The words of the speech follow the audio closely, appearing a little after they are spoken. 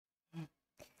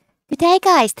Good day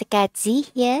guys, the Cat Z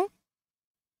here.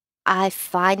 I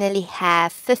finally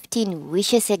have 15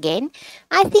 wishes again.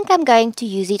 I think I'm going to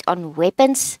use it on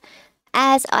weapons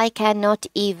as I cannot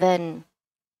even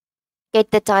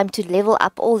get the time to level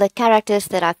up all the characters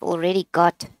that I've already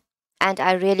got. And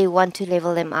I really want to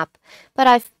level them up. But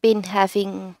I've been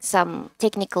having some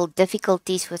technical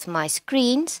difficulties with my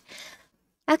screens.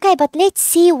 Okay, but let's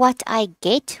see what I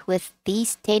get with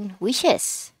these 10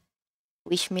 wishes.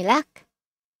 Wish me luck.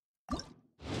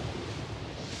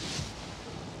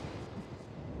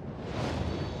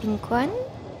 Pink one.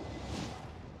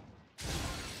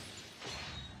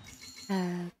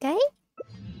 Okay.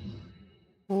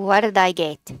 What did I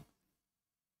get?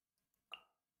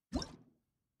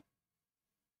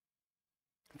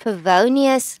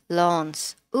 Favonius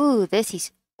Lance. Ooh, this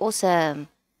is awesome.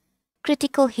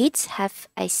 Critical hits have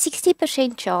a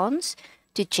 60% chance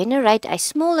to generate a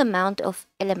small amount of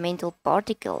elemental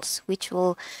particles, which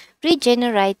will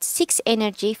regenerate 6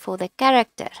 energy for the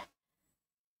character.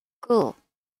 Cool.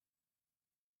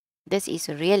 This is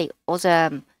really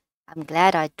awesome. I'm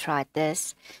glad I tried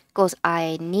this because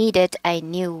I needed a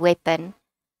new weapon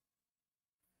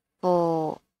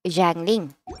for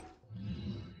Zhangling.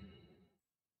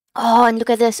 Oh, and look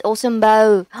at this awesome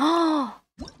bow. Oh,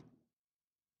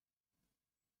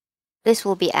 this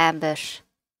will be ambush.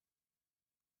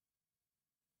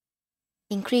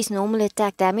 Increase normal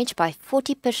attack damage by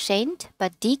 40%,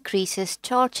 but decreases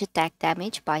charge attack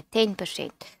damage by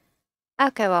 10%.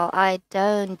 Okay, well, I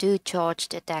don't do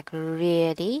charged attack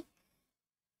really.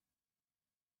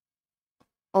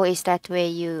 Or is that where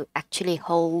you actually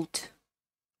hold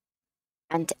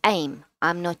and aim?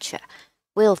 I'm not sure.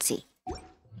 We'll see.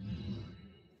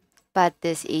 But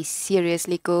this is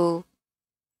seriously cool.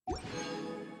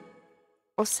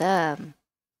 Awesome.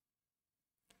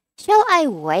 Shall I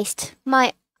waste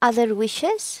my other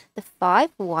wishes, the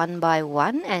 5, one by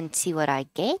one, and see what I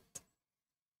get?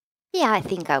 Yeah, I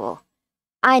think I will.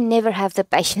 I never have the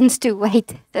patience to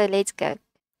wait, so let's go.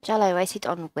 Shall I waste it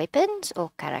on weapons or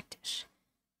characters?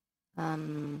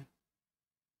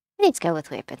 Let's go with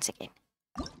weapons again.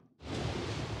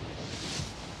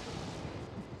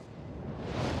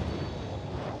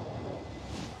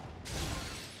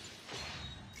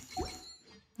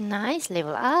 Nice,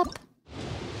 level up.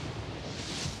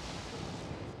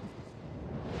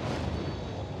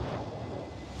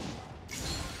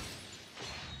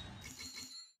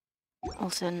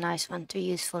 Also a nice one to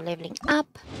use for leveling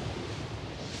up.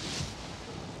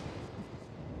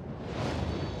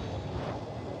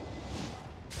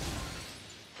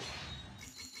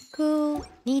 Cool,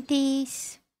 need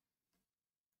these.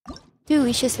 2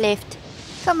 wishes left.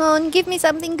 Come on, give me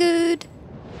something good.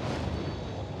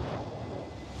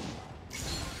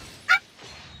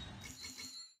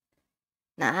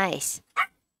 Nice.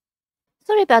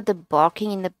 Sorry about the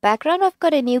barking in the background. I've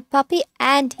got a new puppy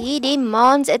and he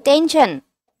demands attention.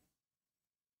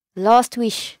 Last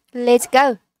wish. Let's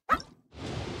go.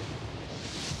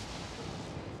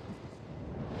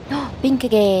 Pink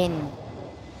again.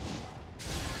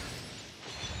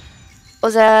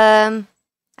 Awesome.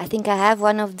 I think I have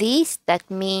one of these.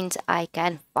 That means I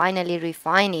can finally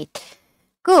refine it.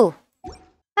 Cool.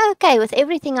 Okay, with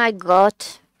everything I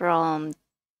got from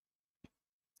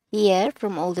here,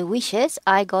 from all the wishes,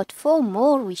 I got 4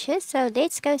 more wishes. So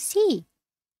let's go see.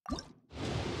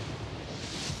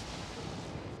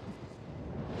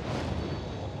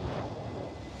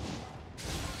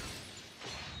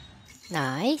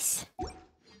 Nice.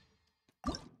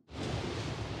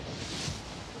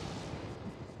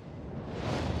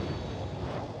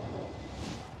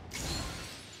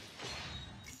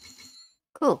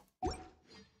 Cool.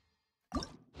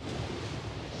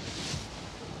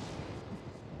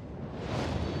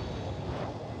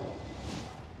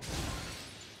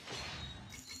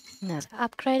 Another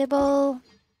upgradable.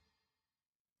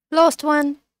 Last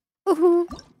one. Woohoo.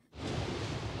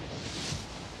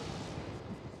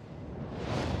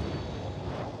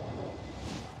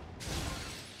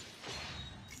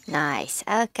 Nice.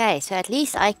 Okay, so at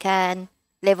least I can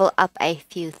level up a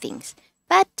few things.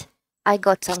 But I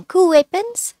got some cool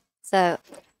weapons, so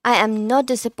I am not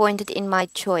disappointed in my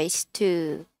choice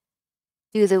to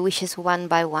do the wishes one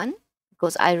by one,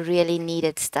 because I really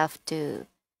needed stuff to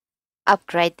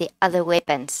upgrade the other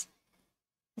weapons.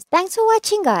 Thanks for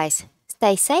watching, guys.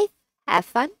 Stay safe, have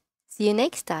fun, see you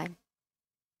next time.